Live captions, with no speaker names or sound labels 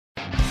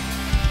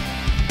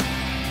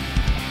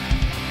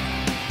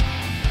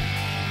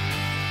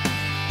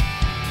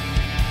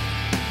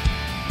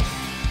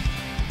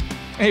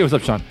Hey, what's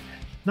up, Sean?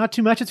 Not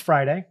too much. It's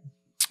Friday.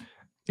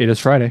 It is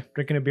Friday.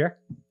 Drinking a beer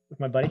with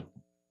my buddy.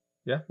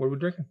 Yeah, what are we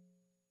drinking?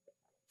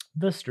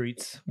 The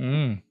Streets.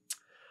 Mm.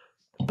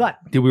 But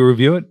Did we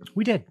review it?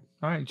 we did.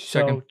 All right, just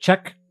So checking.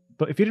 check.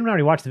 But if you didn't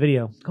already watch the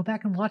video, go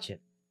back and watch it.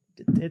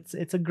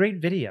 It's a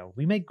great video.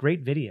 We make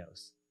great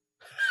videos.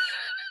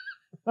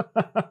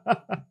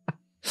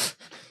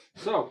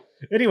 So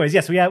anyways,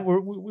 yes, we have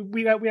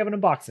we have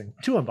an unboxing.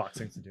 2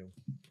 unboxings to do.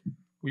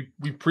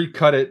 we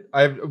pre-cut it.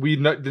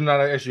 Did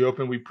not actually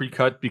open. We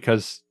pre-cut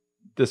because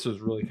this was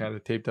really kind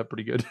of taped up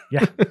pretty good.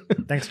 Yeah.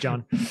 Thanks,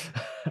 John.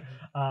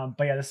 But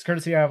yeah, this is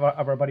courtesy of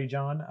our buddy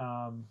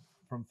John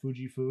from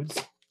Fuji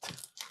Foods.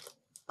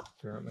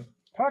 Apparently.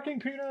 Packing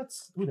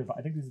peanuts. Ooh,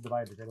 I think these are the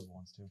biodegradable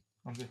ones too.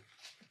 Okay.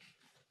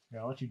 Yeah,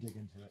 I'll let you dig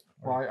into it.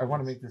 Well, I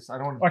want to make this. I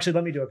don't want to. Actually,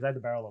 let me do it because I have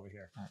the barrel over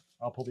here. All right.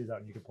 I'll pull these out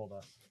and you can pull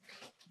the.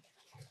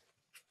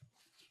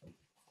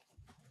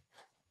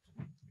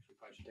 We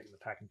probably should take the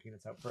packing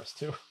peanuts out first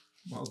too.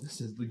 Well, this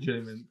is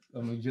legitimate. A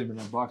legitimate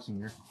unboxing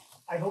here.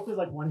 I hope there's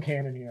like 1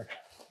 can in here.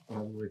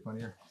 That'll be really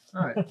funny here.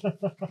 All right.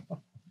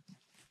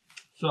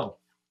 So,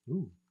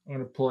 Ooh. I'm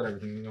gonna pull out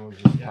everything. You know, we'll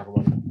just talk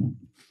about it.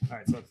 All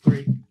right, so it's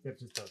 3. Yep,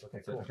 just those. Okay,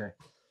 cool. Okay.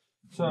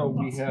 So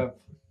we have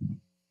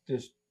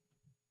this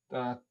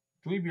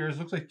 3 beers.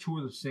 Looks like 2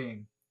 are the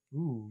same.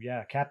 Ooh,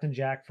 yeah, Captain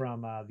Jack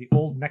from the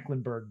old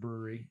Mecklenburg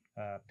Brewery,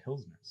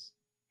 Pilsners.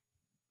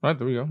 All right,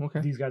 there we go.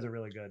 Okay. These guys are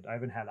really good. I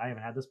haven't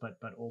had this, but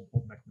old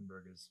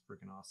Mecklenburg is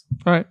freaking awesome.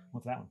 All right.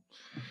 What's that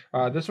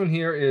one? This one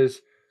here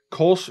is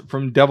Kolsch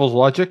from Devil's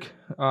Logic.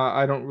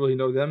 I don't really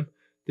know them.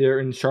 They're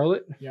in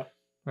Charlotte. Yep.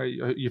 Are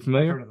you I've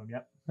familiar? heard of them.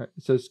 Yep. All right.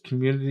 It says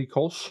Community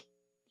Kolsch.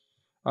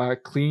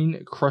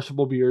 Clean,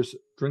 crushable beers.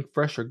 Drink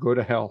fresh or go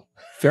to hell.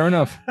 Fair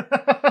enough.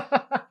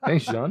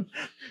 Thanks, John.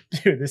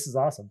 Dude, this is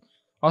awesome.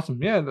 Awesome.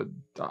 Yeah,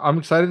 I'm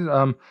excited.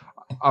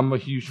 I'm a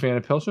huge fan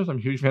of Pilsners. I'm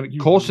a huge fan of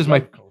Kolsch.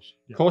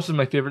 Kolsch is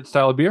my favorite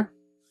style of beer.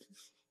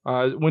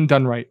 When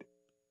done right.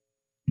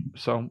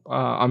 So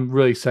I'm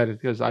really excited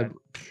because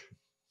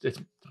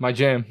it's my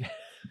jam.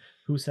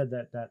 Who said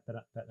that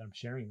I'm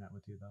sharing that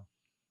with you though?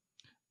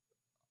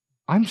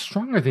 I'm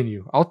stronger than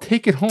you. I'll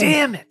take it home.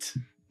 Damn it!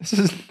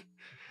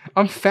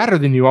 I'm fatter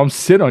than you. I'll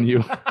sit on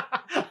you.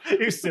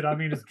 You sit on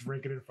me and just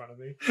drink it in front of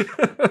me. And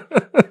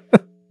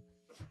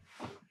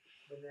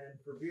then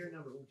for beer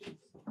number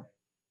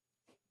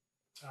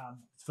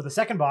for the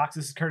second box,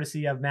 this is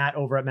courtesy of Matt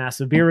over at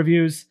Massive Beer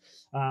Reviews.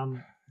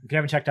 If you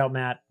haven't checked out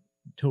Matt,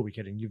 who are we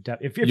kidding?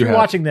 If you're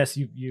watching this,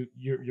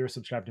 you're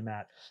subscribed to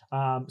Matt.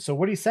 So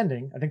what he's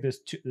sending, I think there's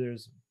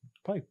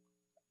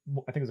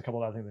a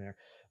couple of other things in there.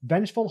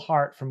 Vengeful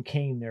Heart from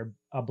Kane. They're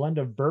a blend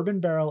of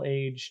bourbon barrel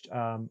aged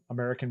and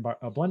American.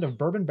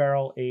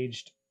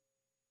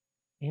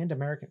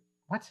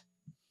 What?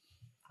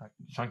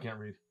 Sean can't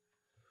read.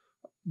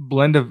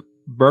 Blend of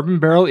bourbon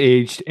barrel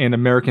aged and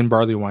American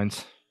barley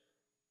wines.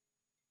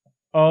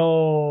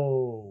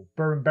 Oh,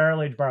 bourbon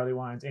barrel aged barley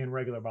wines and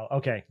regular barley.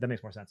 Okay, that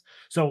makes more sense.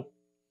 So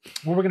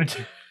what we're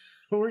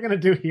gonna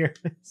do here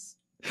is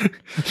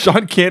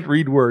Sean can't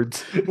read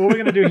words. What we're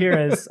gonna do here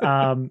is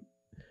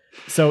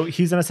so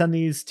he's gonna send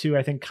these to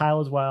I think Kyle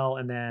as well,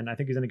 and then I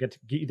think he's gonna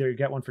either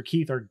get one for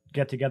Keith or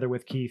get together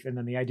with Keith, and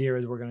then the idea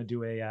is we're gonna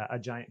do a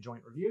giant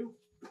joint review.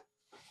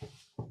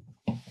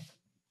 Oh,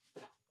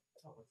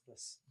 what's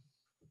this?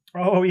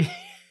 Oh,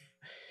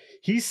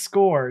 he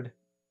scored.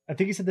 I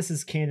think he said this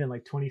is canned in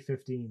like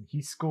 2015.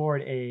 He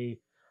scored a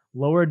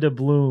Lower de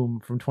Bloom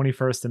from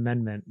 21st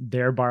Amendment,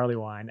 their barley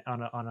wine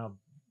on a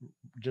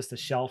just a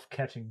shelf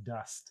catching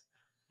dust.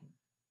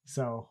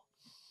 So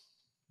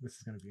this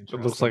is going to be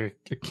interesting. It looks like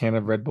a can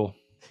of Red Bull.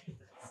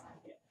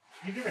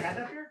 You've never had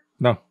that beer?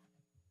 No.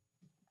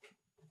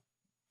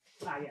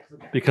 Ah, yes.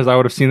 Okay. Because I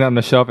would have seen that on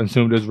the shelf and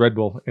assumed it was Red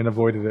Bull and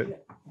avoided it.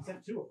 Yeah, he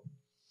sent 2 of them.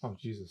 Oh,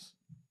 Jesus.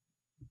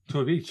 2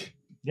 of each.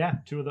 Yeah,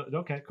 2 of the.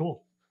 Okay,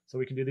 cool. So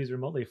we can do these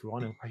remotely if we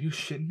want to. Are you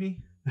shitting me?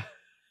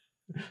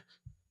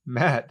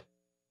 Matt,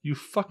 you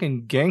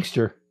fucking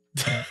gangster.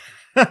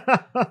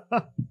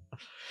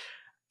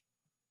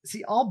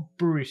 See, all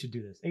breweries should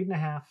do this.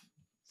 8.5.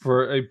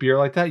 For a beer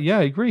like that? Yeah,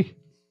 I agree.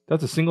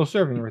 That's a single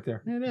serving right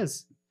there. It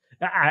is.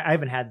 I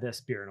haven't had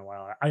this beer in a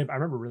while. I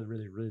remember really,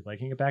 really, really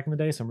liking it back in the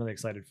day, so I'm really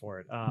excited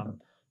for it.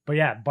 But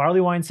yeah, Barley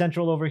Wine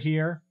Central over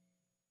here.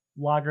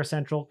 Lager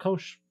Central.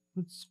 Kolsch,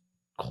 it's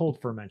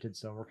cold fermented,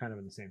 so we're kind of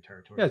in the same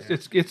territory. Yeah,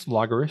 it's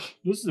lagerish.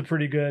 This is a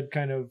pretty good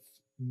kind of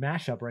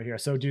mashup right here.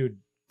 So, dude,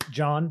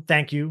 John,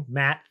 thank you.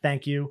 Matt,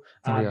 thank you.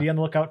 Be on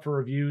the lookout for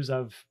reviews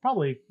of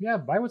probably,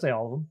 I would say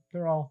all of them.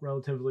 They're all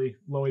relatively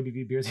low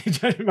ABV beers.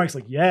 Mike's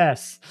like,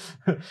 yes,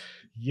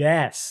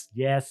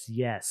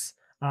 yes.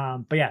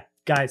 But yeah,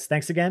 guys,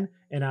 thanks again.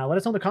 And let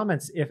us know in the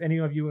comments if any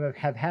of you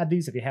have had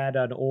these, if you had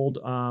an old,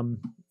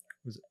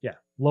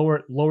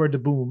 Lower de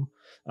Boom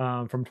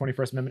from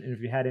 21st Amendment. And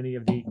if you had any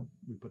of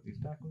we put these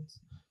backwards.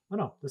 Oh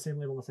no, the same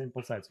label on the same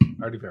both sides.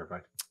 Already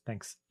verified.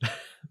 Thanks.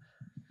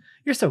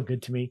 You're so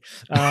good to me.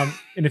 And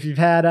if you've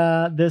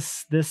had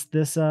this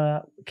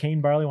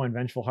cane barley wine,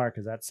 Vengeful Heart,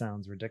 because that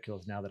sounds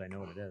ridiculous now that I know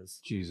what it is.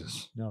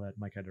 Jesus. No, that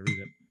Mike had to read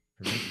it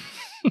for me.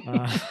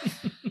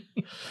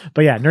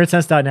 But yeah,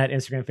 nerdsense.net,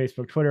 Instagram,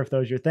 Facebook, Twitter, if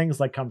those are your things.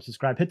 Like, comment,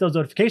 subscribe, hit those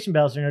notification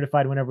bells so you're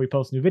notified whenever we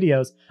post new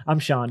videos. I'm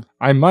Sean.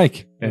 I'm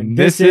Mike. And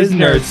this is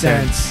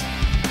Nerdsense.